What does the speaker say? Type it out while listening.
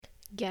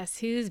Guess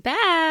who's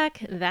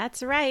back?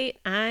 That's right.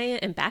 I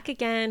am back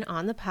again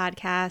on the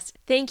podcast.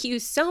 Thank you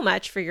so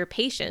much for your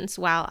patience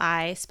while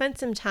I spent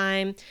some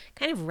time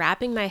kind of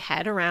wrapping my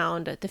head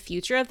around the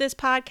future of this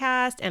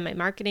podcast and my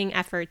marketing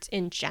efforts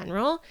in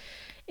general.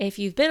 If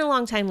you've been a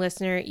long-time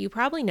listener, you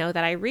probably know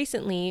that I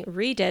recently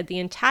redid the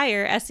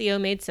entire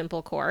SEO Made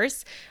Simple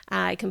course.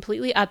 I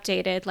completely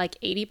updated like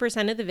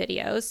 80% of the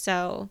videos,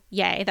 so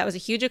yay, that was a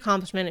huge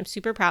accomplishment. I'm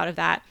super proud of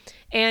that.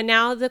 And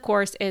now the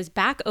course is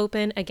back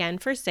open again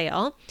for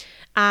sale.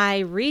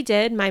 I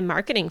redid my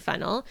marketing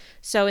funnel.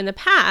 So in the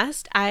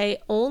past, I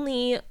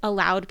only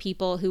allowed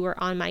people who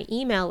were on my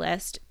email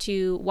list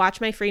to watch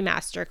my free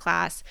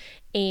masterclass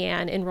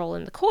and enroll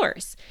in the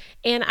course.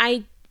 And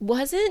I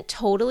wasn't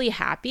totally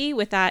happy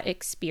with that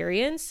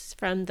experience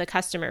from the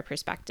customer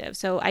perspective.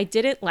 So I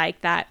didn't like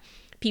that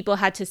people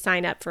had to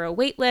sign up for a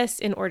wait list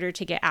in order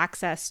to get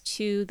access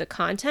to the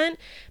content,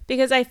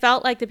 because I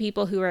felt like the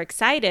people who were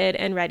excited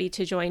and ready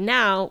to join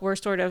now were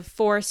sort of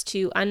forced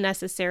to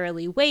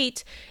unnecessarily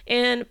wait,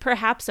 and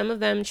perhaps some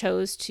of them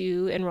chose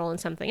to enroll in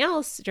something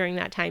else during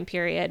that time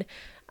period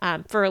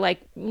for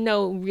like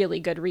no really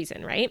good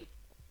reason, right?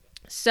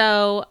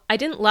 So I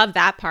didn't love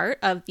that part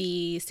of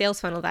the sales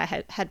funnel that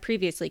I had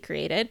previously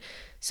created.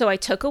 So I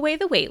took away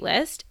the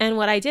waitlist, and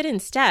what I did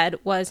instead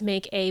was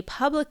make a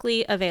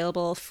publicly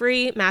available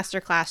free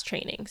masterclass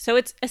training. So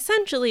it's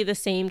essentially the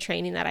same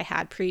training that I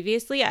had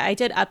previously. I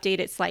did update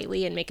it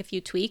slightly and make a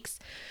few tweaks.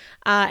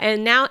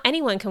 And now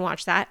anyone can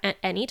watch that at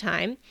any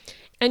time.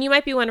 And you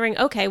might be wondering,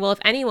 okay, well, if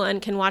anyone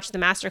can watch the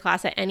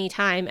masterclass at any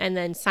time and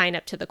then sign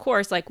up to the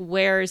course, like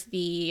where's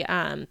the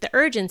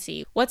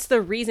urgency? What's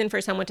the reason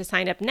for someone to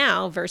sign up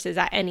now versus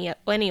at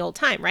any old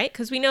time, right?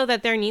 Because we know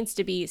that there needs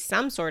to be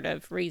some sort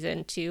of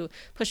reason to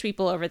push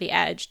people over the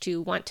edge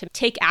to want to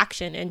take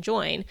action and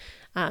join.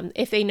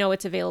 If they know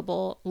it's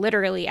available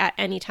literally at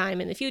any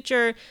time in the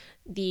future,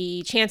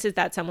 the chances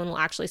that someone will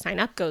actually sign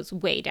up goes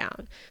way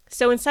down.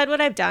 So instead, what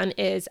I've done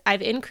is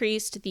I've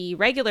increased the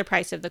regular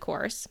price of the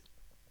course.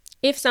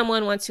 If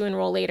someone wants to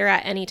enroll later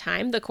at any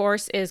time, the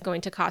course is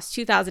going to cost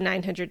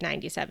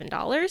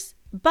 $2,997.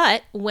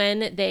 But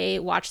when they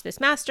watch this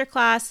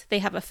masterclass, they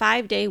have a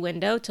 5-day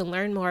window to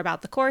learn more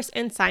about the course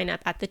and sign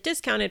up at the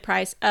discounted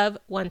price of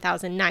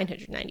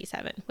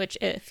 $1,997, which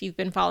if you've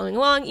been following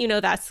along, you know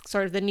that's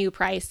sort of the new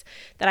price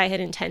that I had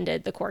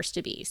intended the course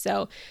to be.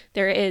 So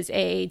there is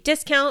a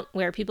discount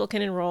where people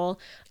can enroll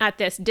at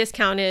this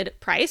discounted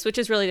price, which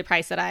is really the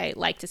price that I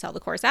like to sell the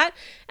course at.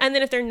 And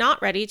then if they're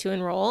not ready to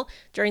enroll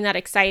during that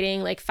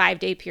exciting like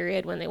 5-day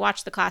period when they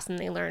watch the class and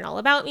they learn all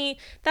about me,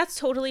 that's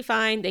totally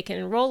fine. They can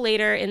enroll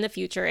later in the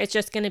future. It's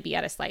just going to be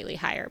at a slightly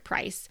higher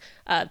price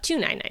of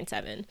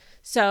 $2,997.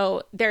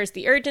 So there's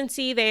the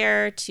urgency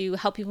there to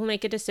help people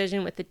make a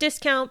decision with the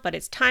discount, but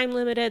it's time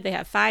limited. They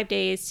have 5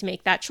 days to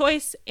make that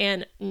choice,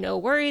 and no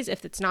worries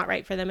if it's not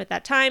right for them at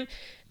that time.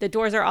 The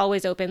doors are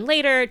always open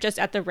later, just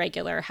at the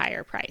regular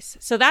higher price.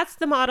 So that's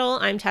the model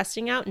I'm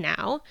testing out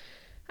now.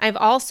 I've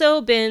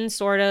also been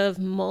sort of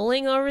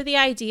mulling over the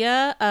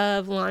idea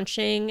of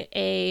launching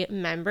a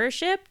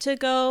membership to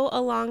go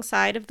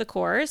alongside of the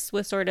course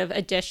with sort of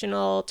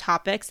additional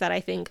topics that I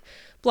think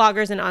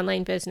bloggers and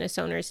online business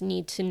owners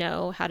need to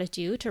know how to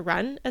do to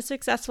run a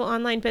successful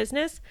online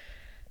business.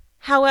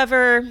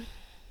 However,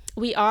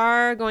 we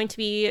are going to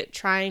be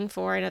trying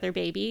for another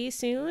baby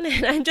soon,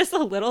 and I'm just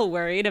a little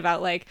worried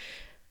about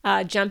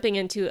jumping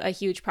into a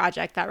huge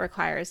project that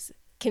requires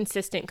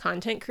consistent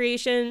content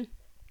creation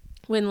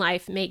when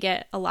life may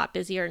get a lot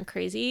busier and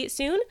crazy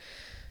soon.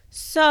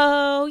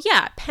 So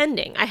yeah,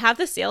 pending. I have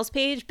the sales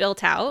page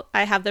built out.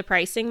 I have the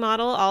pricing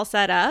model all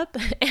set up,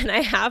 and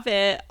I have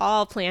it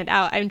all planned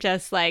out. I'm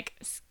just like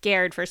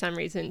scared for some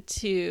reason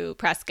to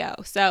press go.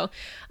 So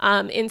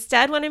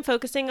instead, what I'm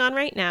focusing on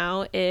right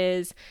now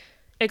is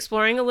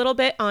exploring a little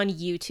bit on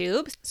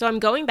YouTube. So I'm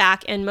going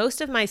back, and most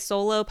of my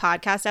solo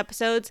podcast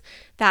episodes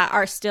that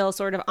are still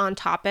sort of on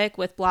topic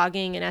with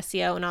blogging and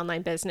SEO and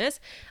online business,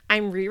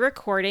 I'm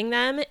re-recording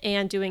them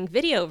and doing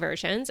video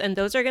versions, and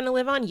those are going to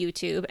live on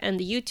YouTube, and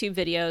the YouTube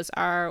videos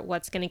are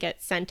what's going to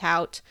get sent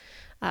out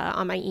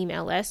on my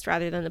email list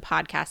rather than the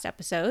podcast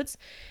episodes.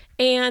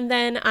 And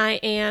then I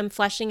am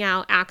fleshing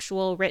out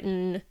actual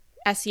written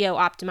SEO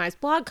optimized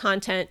blog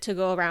content to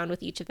go around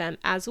with each of them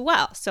as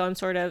well. So I'm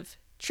sort of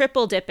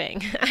triple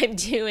dipping. I'm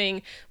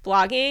doing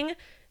blogging,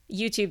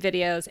 YouTube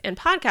videos, and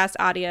podcast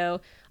audio,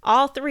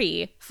 all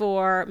three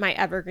for my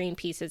evergreen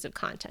pieces of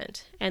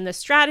content. And the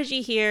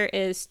strategy here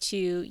is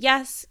to,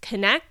 yes,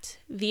 connect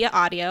via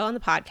audio on the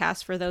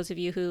podcast for those of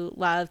you who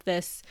love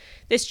this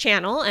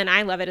channel, and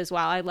I love it as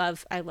well. I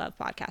love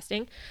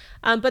podcasting.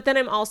 But then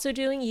I'm also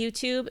doing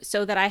YouTube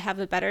so that I have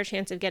a better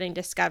chance of getting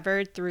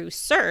discovered through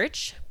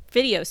search,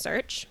 video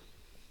search.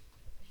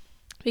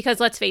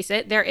 Because let's face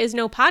it, there is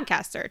no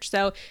podcast search.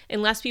 So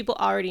unless people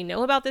already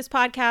know about this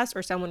podcast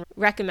or someone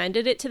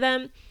recommended it to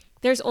them,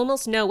 there's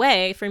almost no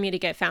way for me to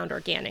get found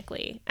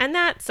organically. And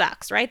that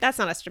sucks, right? That's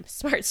not a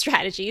smart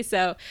strategy.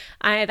 So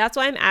that's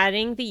why I'm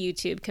adding the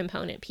YouTube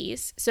component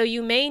piece. So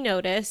you may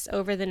notice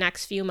over the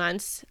next few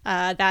months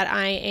that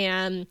I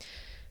am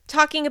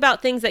talking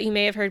about things that you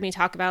may have heard me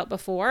talk about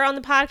before on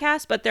the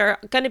podcast, but they're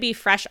going to be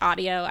fresh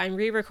audio. I'm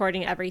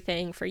re-recording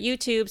everything for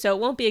YouTube, so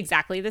it won't be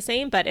exactly the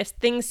same, but if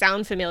things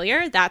sound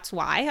familiar, that's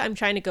why. I'm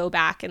trying to go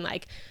back and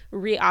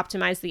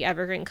re-optimize the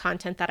evergreen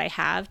content that I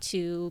have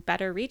to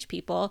better reach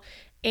people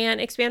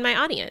and expand my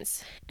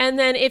audience. And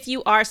then if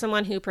you are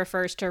someone who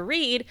prefers to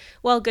read,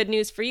 well, good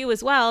news for you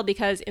as well,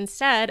 because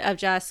instead of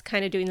just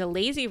kind of doing the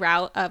lazy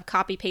route of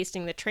copy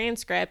pasting the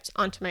transcript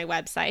onto my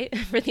website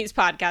for these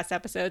podcast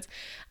episodes,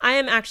 I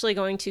am actually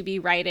going to be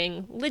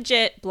writing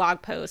legit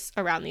blog posts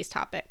around these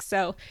topics.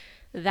 So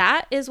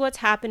that is what's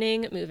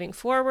happening moving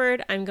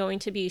forward. I'm going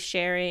to be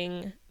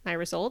sharing my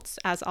results,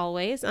 as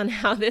always, on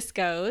how this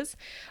goes.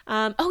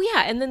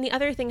 And then the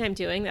other thing I'm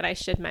doing that I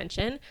should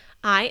mention,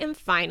 I am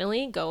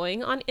finally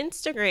going on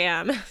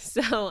Instagram.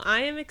 So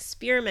I am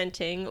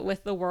experimenting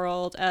with the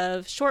world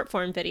of short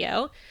form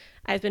video.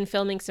 I've been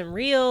filming some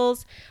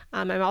reels.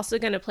 I'm also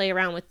going to play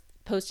around with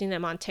posting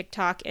them on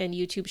TikTok and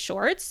YouTube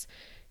Shorts.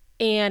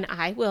 And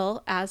I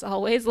will, as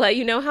always, let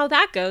you know how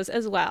that goes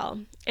as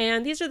well.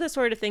 And these are the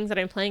sort of things that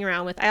I'm playing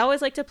around with. I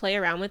always like to play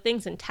around with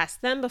things and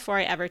test them before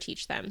I ever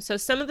teach them. So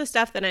some of the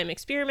stuff that I'm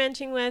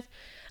experimenting with,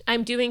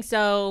 I'm doing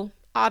so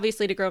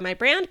obviously to grow my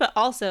brand, but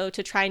also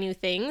to try new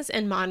things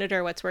and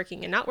monitor what's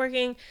working and not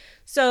working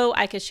so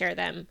I could share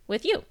them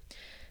with you.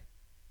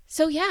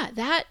 So yeah,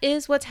 that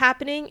is what's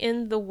happening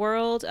in the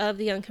world of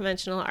the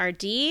unconventional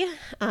RD.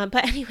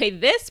 But anyway,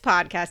 this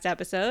podcast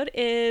episode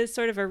is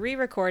sort of a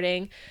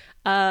re-recording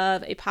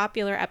of a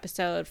popular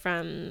episode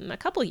from a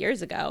couple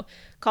years ago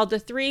called The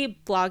 3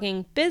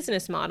 Blogging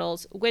Business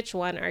Models, Which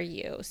One Are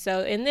You?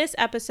 So in this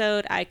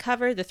episode, I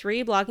cover the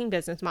 3 blogging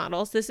business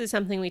models. This is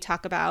something we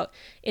talk about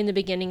in the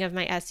beginning of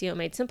my SEO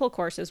Made Simple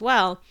course as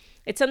well.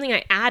 It's something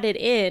I added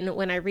in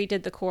when I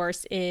redid the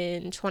course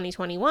in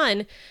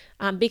 2021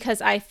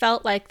 because I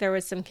felt like there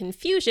was some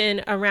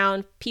confusion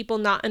around people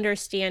not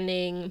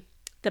understanding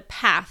the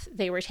path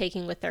they were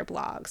taking with their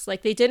blogs.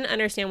 They didn't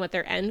understand what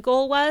their end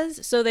goal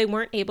was, so they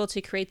weren't able to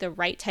create the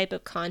right type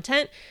of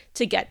content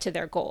to get to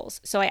their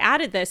goals. So I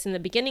added this in the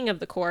beginning of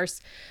the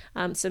course,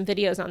 some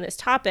videos on this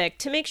topic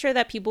to make sure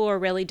that people were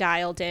really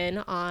dialed in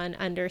on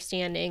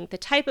understanding the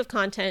type of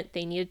content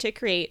they needed to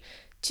create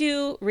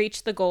to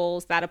reach the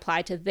goals that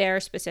apply to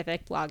their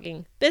specific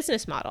blogging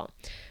business model.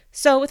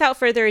 So without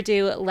further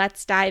ado,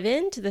 let's dive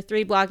into the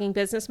 3 blogging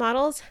business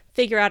models,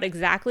 figure out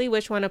exactly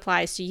which one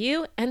applies to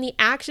you, and the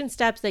action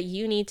steps that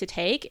you need to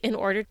take in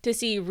order to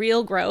see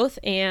real growth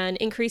and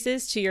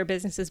increases to your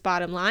business's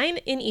bottom line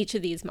in each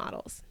of these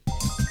models.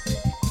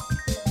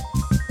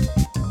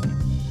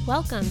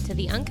 Welcome to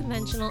the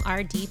Unconventional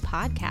RD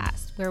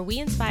podcast, where we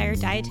inspire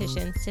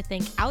dietitians to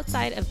think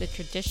outside of the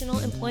traditional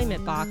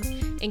employment box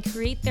and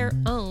create their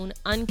own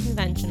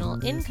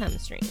unconventional income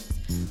streams.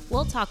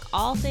 We'll talk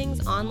all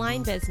things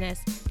online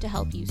business to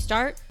help you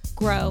start,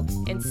 grow,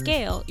 and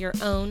scale your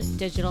own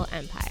digital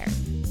empire.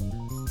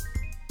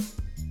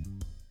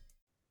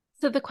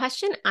 So the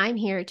question I'm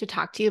here to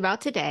talk to you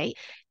about today,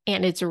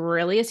 and it's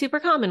really a super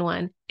common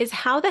one, is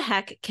how the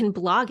heck can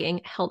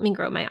blogging help me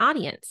grow my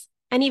audience?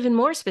 And even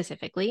more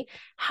specifically,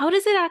 how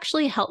does it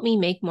actually help me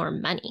make more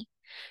money?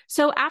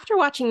 So after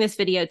watching this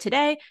video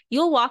today,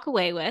 you'll walk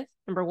away with,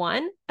 number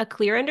 1, a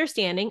clear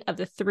understanding of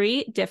the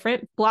 3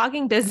 different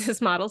blogging business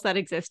models that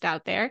exist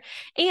out there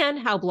and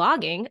how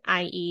blogging,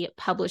 i.e.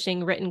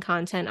 publishing written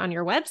content on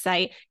your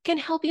website, can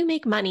help you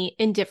make money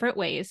in different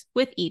ways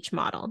with each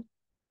model.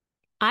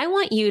 I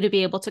want you to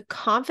be able to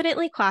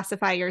confidently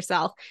classify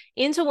yourself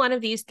into one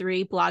of these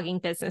 3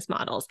 blogging business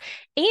models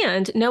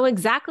and know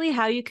exactly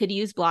how you could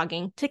use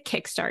blogging to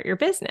kickstart your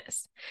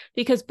business.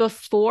 Because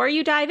before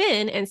you dive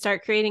in and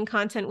start creating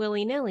content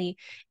willy-nilly,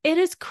 it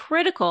is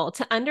critical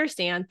to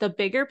understand the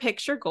bigger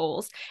picture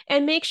goals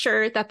and make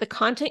sure that the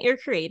content you're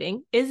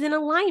creating is in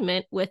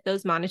alignment with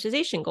those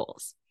monetization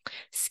goals.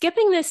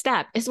 Skipping this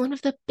step is one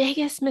of the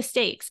biggest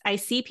mistakes I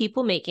see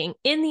people making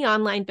in the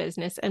online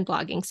business and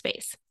blogging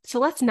space.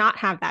 So let's not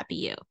have that be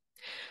you.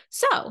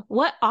 So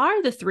what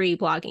are the 3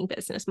 blogging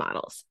business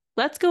models?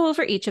 Let's go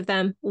over each of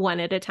them one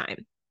at a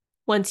time.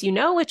 Once you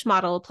know which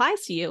model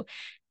applies to you,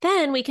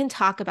 then we can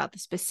talk about the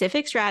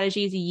specific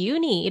strategies you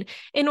need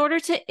in order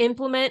to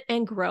implement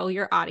and grow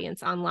your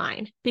audience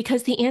online,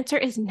 because the answer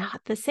is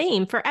not the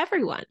same for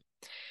everyone.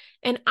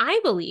 And I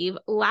believe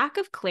lack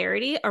of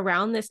clarity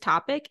around this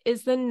topic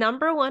is the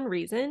number 1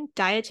 reason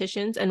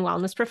dietitians and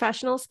wellness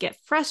professionals get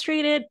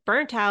frustrated,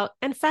 burnt out,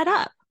 and fed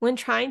up when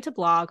trying to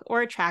blog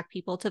or attract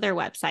people to their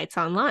websites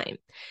online.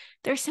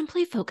 They're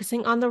simply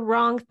focusing on the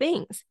wrong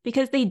things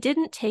because they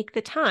didn't take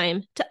the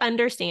time to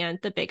understand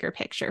the bigger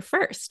picture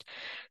first.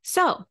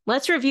 So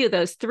let's review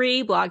those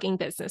 3 blogging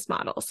business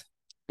models.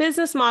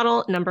 Business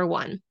model number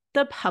 1,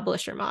 the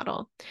publisher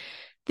model.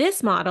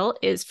 This model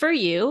is for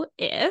you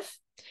if,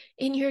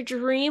 in your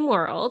dream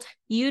world,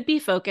 you'd be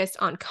focused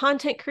on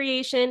content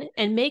creation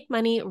and make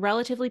money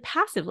relatively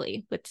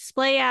passively with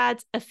display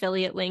ads,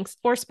 affiliate links,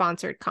 or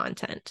sponsored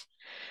content.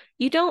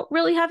 You don't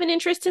really have an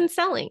interest in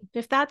selling.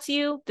 If that's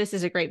you, this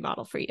is a great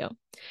model for you.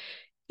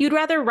 You'd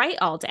rather write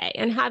all day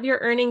and have your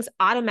earnings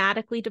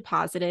automatically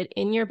deposited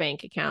in your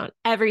bank account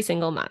every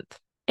single month.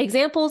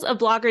 Examples of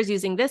bloggers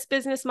using this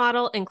business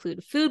model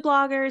include food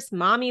bloggers,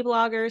 mommy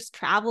bloggers,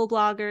 travel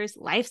bloggers,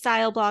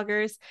 lifestyle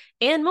bloggers,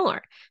 and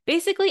more.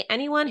 Basically,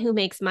 anyone who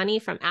makes money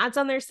from ads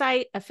on their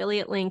site,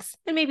 affiliate links,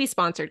 and maybe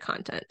sponsored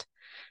content.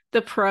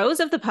 The pros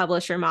of the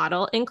publisher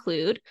model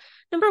include,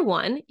 number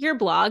one, your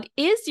blog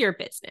is your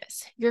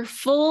business. Your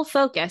full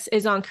focus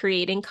is on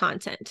creating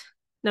content.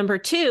 Number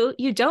two,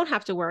 you don't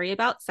have to worry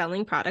about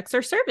selling products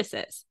or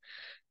services.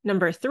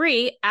 Number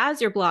three, as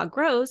your blog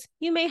grows,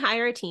 you may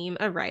hire a team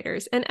of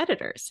writers and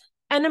editors.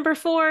 And number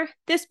four,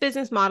 this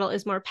business model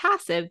is more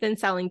passive than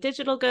selling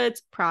digital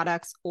goods,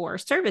 products, or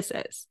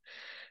services.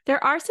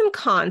 There are some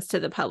cons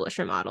to the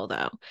publisher model,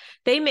 though.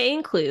 They may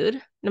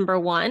include, number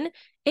one,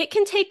 it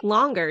can take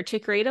longer to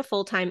create a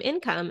full-time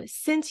income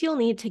since you'll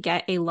need to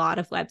get a lot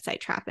of website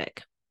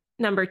traffic.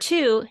 Number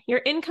two, your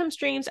income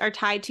streams are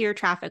tied to your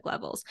traffic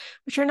levels,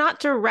 which are not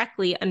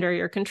directly under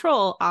your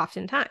control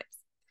oftentimes.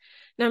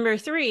 Number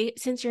three,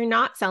 since you're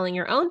not selling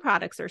your own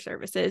products or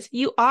services,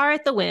 you are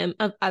at the whim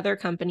of other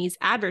companies'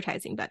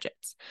 advertising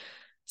budgets.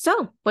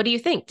 So, what do you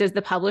think? Does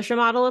the publisher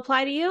model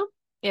apply to you?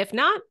 If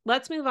not,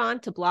 let's move on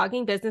to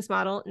blogging business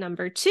model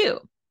number two,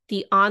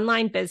 the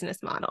online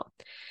business model.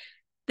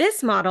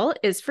 This model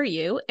is for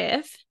you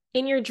if,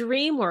 in your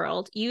dream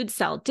world, you'd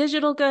sell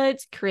digital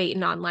goods, create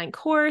an online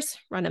course,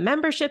 run a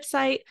membership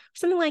site,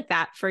 something like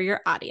that for your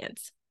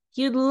audience.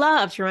 You'd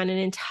love to run an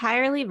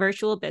entirely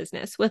virtual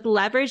business with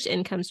leveraged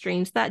income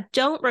streams that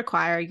don't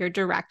require your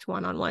direct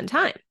one-on-one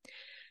time.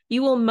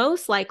 You will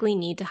most likely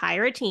need to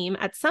hire a team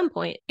at some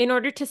point in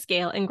order to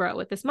scale and grow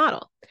with this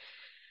model.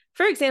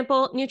 For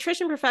example,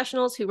 nutrition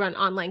professionals who run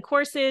online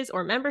courses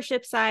or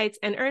membership sites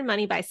and earn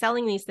money by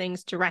selling these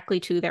things directly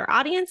to their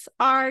audience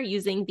are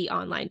using the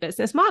online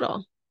business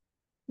model.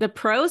 The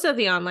pros of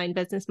the online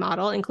business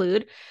model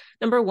include,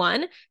 number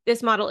one,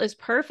 this model is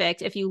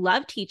perfect if you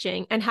love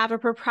teaching and have a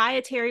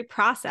proprietary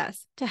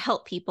process to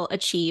help people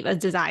achieve a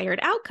desired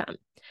outcome.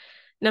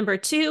 Number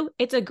two,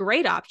 it's a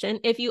great option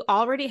if you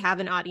already have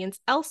an audience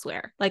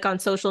elsewhere, like on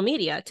social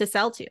media, to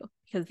sell to,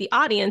 because the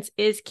audience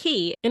is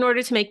key in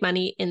order to make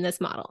money in this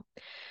model.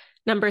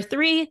 Number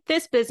three,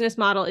 this business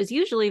model is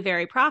usually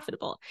very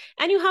profitable,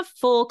 and you have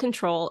full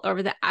control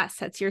over the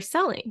assets you're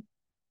selling.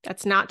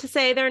 That's not to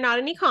say there are not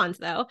any cons,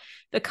 though.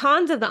 The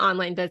cons of the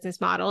online business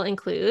model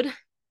include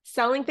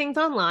selling things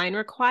online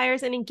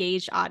requires an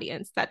engaged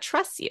audience that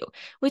trusts you,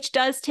 which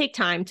does take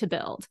time to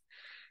build.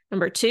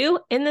 Number two,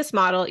 in this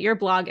model, your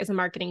blog is a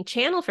marketing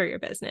channel for your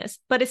business,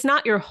 but it's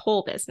not your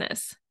whole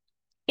business.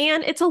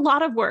 And it's a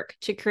lot of work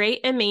to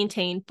create and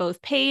maintain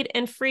both paid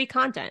and free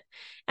content,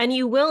 and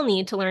you will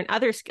need to learn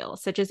other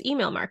skills such as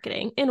email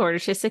marketing in order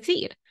to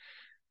succeed.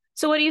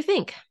 So what do you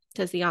think?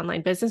 Does the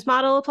online business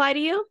model apply to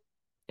you?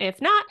 If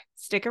not,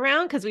 stick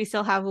around because we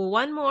still have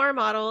one more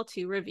model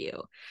to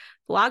review.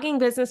 Blogging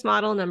business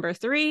model number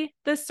three,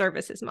 the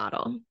services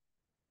model.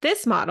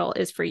 This model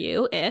is for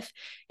you if,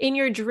 in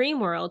your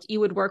dream world, you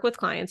would work with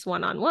clients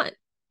one-on-one.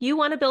 You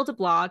want to build a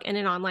blog and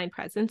an online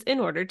presence in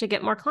order to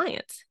get more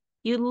clients.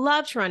 You'd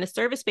love to run a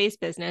service-based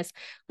business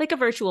like a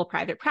virtual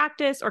private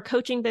practice or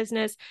coaching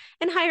business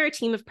and hire a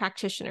team of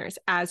practitioners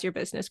as your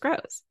business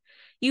grows.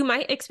 You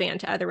might expand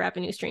to other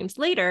revenue streams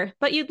later,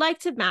 but you'd like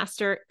to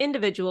master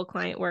individual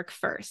client work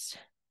first.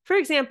 For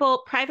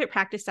example, private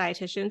practice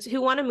dietitians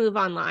who want to move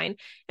online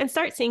and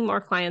start seeing more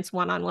clients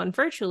one-on-one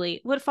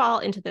virtually would fall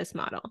into this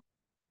model.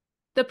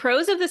 The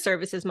pros of the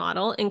services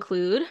model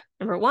include,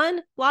 number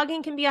one,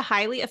 blogging can be a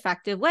highly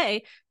effective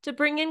way to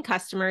bring in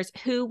customers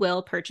who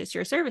will purchase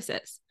your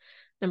services.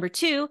 Number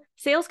two,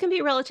 sales can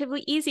be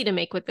relatively easy to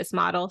make with this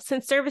model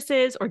since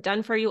services or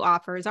done-for-you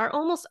offers are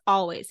almost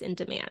always in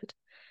demand.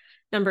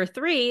 Number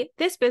three,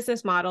 this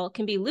business model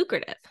can be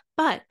lucrative,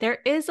 but there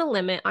is a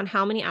limit on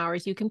how many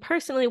hours you can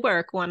personally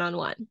work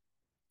one-on-one.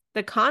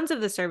 The cons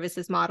of the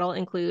services model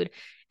include,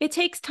 it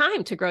takes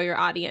time to grow your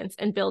audience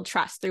and build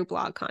trust through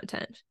blog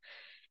content.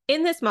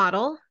 In this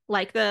model,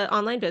 like the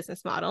online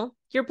business model,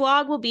 your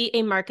blog will be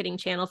a marketing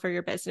channel for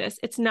your business.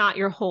 It's not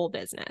your whole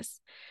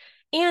business.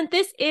 And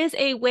this is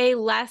a way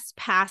less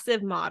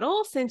passive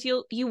model since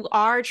you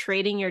are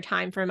trading your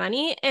time for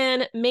money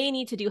and may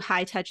need to do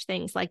high-touch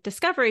things like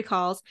discovery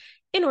calls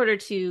in order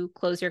to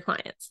close your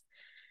clients.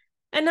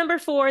 And number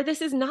four,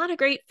 this is not a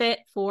great fit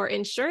for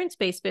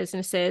insurance-based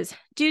businesses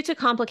due to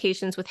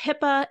complications with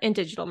HIPAA and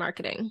digital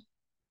marketing.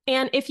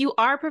 And if you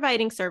are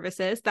providing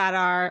services that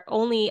are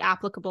only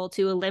applicable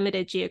to a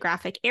limited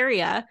geographic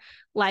area,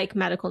 like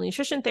medical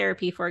nutrition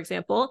therapy, for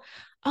example,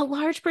 a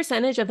large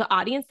percentage of the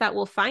audience that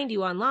will find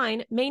you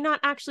online may not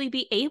actually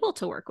be able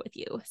to work with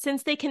you,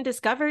 since they can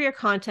discover your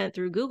content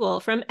through Google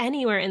from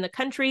anywhere in the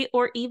country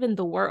or even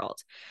the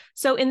world.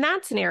 So in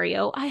that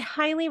scenario, I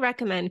highly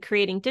recommend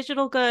creating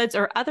digital goods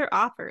or other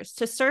offers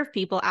to serve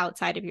people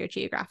outside of your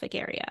geographic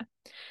area.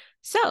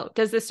 So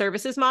does the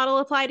services model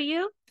apply to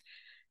you?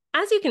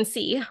 As you can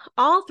see,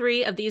 all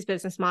three of these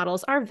business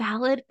models are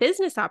valid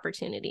business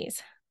opportunities,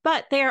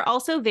 but they are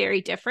also very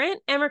different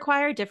and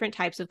require different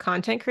types of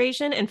content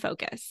creation and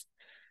focus.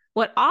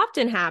 What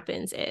often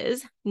happens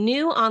is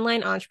new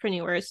online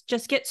entrepreneurs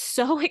just get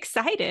so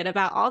excited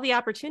about all the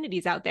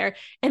opportunities out there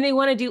and they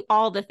want to do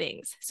all the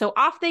things. So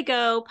off they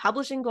go,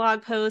 publishing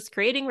blog posts,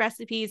 creating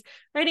recipes,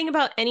 writing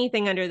about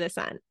anything under the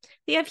sun.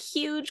 They have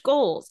huge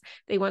goals.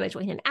 They want to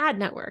join an ad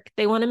network.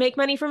 They want to make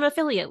money from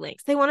affiliate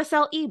links. They want to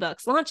sell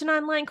ebooks, launch an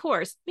online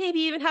course,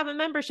 maybe even have a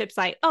membership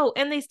site. Oh,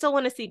 and they still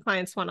want to see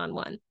clients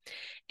one-on-one.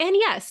 And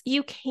yes,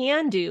 you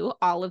can do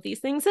all of these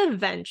things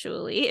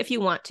eventually if you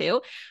want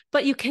to,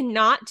 but you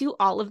cannot do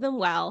all of them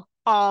well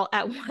all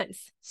at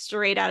once,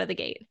 straight out of the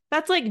gate.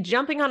 That's like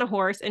jumping on a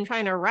horse and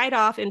trying to ride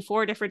off in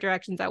 4 different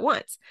directions at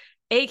once,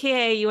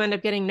 AKA you end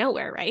up getting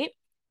nowhere, right?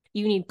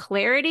 You need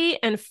clarity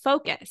and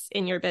focus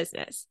in your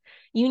business.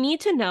 You need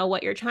to know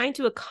what you're trying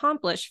to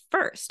accomplish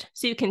first,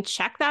 so you can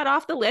check that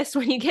off the list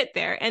when you get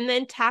there and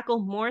then tackle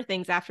more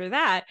things after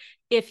that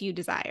if you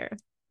desire.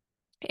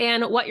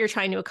 And what you're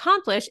trying to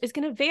accomplish is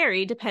going to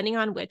vary depending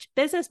on which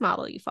business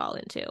model you fall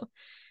into.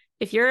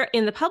 If you're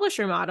in the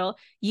publisher model,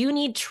 you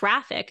need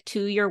traffic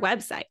to your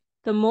website.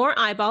 The more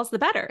eyeballs, the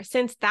better,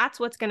 since that's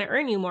what's going to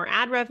earn you more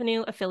ad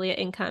revenue, affiliate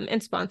income,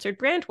 and sponsored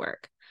brand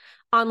work.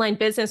 Online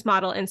business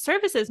model and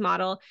services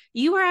model,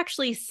 you are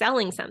actually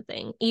selling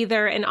something,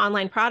 either an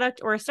online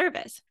product or a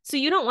service. So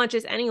you don't want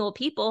just any old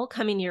people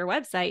coming to your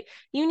website.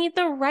 You need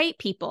the right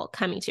people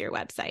coming to your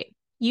website.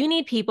 You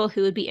need people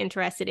who would be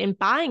interested in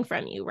buying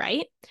from you,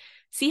 right?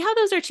 See how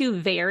those are 2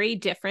 very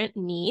different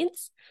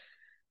needs?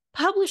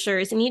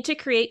 Publishers need to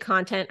create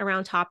content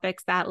around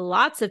topics that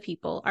lots of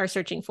people are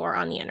searching for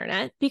on the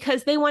internet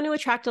because they want to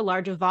attract a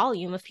large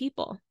volume of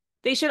people.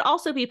 They should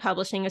also be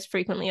publishing as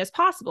frequently as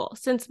possible,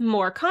 since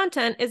more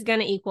content is going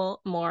to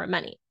equal more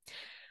money.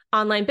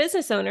 Online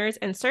business owners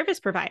and service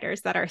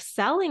providers that are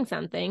selling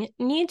something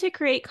need to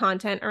create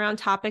content around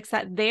topics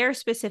that their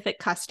specific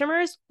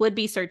customers would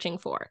be searching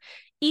for,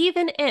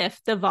 even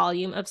if the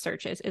volume of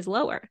searches is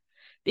lower,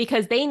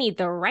 because they need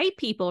the right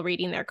people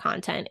reading their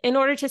content in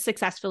order to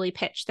successfully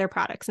pitch their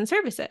products and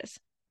services.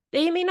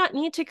 They may not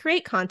need to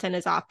create content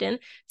as often,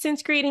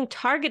 since creating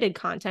targeted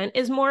content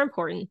is more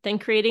important than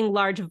creating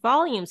large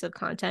volumes of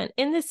content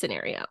in this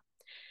scenario.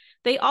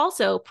 They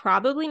also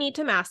probably need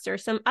to master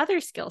some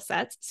other skill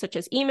sets, such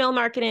as email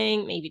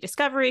marketing, maybe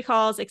discovery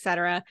calls,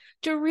 etc.,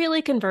 to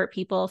really convert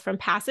people from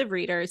passive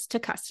readers to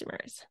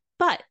customers.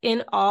 But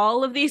in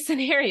all of these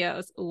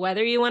scenarios,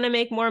 whether you want to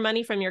make more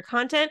money from your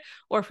content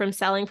or from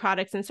selling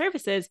products and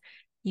services,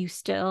 you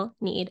still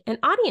need an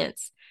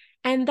audience.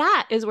 And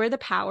that is where the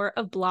power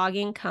of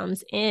blogging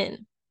comes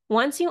in.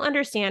 Once you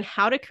understand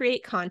how to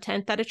create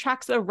content that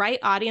attracts the right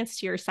audience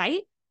to your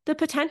site, the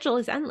potential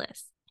is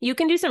endless. You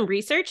can do some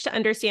research to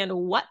understand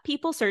what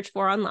people search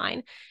for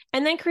online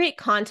and then create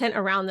content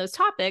around those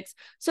topics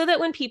so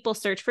that when people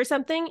search for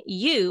something,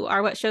 you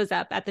are what shows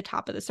up at the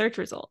top of the search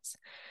results.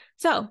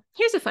 So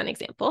here's a fun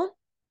example.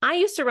 I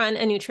used to run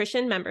a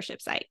nutrition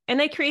membership site,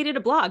 and I created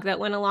a blog that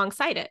went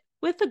alongside it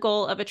with the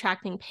goal of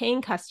attracting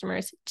paying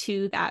customers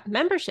to that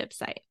membership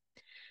site.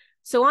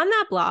 So on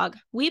that blog,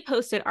 we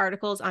posted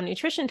articles on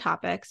nutrition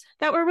topics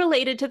that were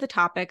related to the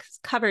topics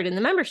covered in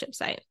the membership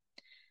site.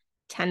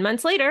 10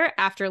 months later,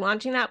 after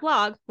launching that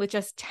blog, with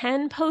just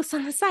 10 posts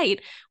on the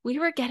site, we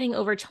were getting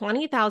over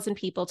 20,000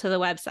 people to the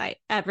website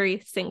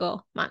every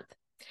single month.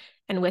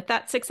 And with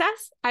that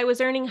success, I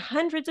was earning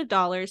hundreds of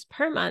dollars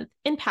per month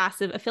in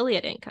passive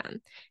affiliate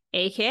income,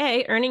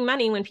 aka earning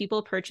money when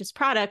people purchase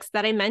products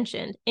that I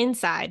mentioned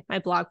inside my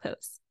blog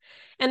posts.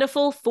 And a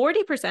full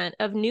 40%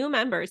 of new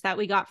members that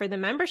we got for the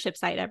membership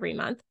site every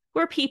month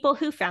were people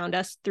who found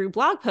us through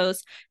blog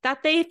posts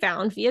that they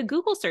found via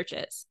Google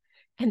searches.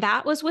 And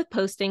that was with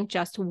posting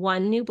just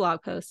 1 new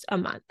blog post a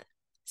month.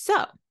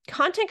 So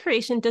content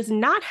creation does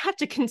not have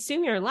to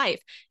consume your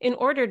life in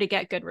order to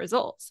get good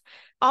results.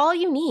 All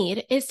you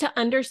need is to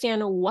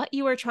understand what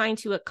you are trying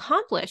to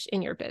accomplish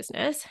in your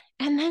business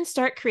and then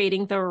start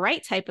creating the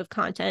right type of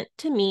content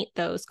to meet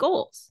those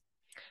goals.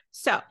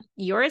 So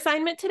your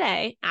assignment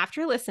today,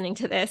 after listening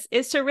to this,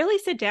 is to really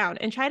sit down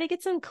and try to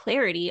get some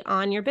clarity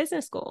on your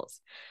business goals.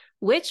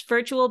 Which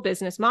virtual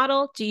business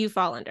model do you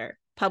fall under?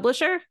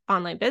 Publisher,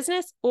 online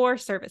business, or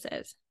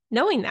services?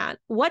 Knowing that,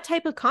 what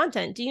type of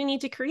content do you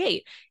need to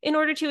create in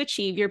order to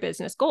achieve your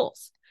business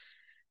goals?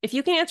 If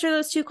you can answer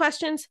those 2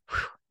 questions,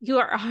 you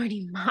are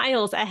already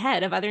miles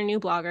ahead of other new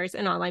bloggers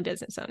and online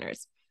business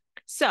owners.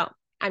 So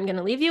I'm going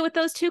to leave you with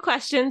those 2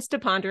 questions to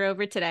ponder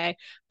over today,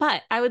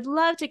 but I would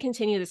love to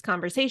continue this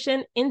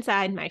conversation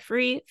inside my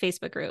free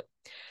Facebook group.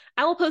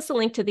 I will post a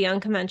link to the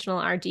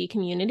Unconventional RD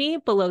community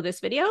below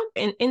this video.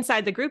 And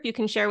inside the group, you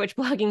can share which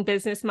blogging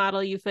business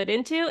model you fit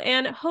into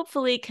and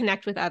hopefully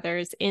connect with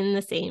others in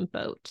the same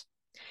boat.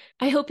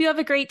 I hope you have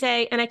a great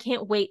day, and I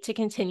can't wait to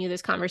continue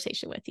this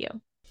conversation with you.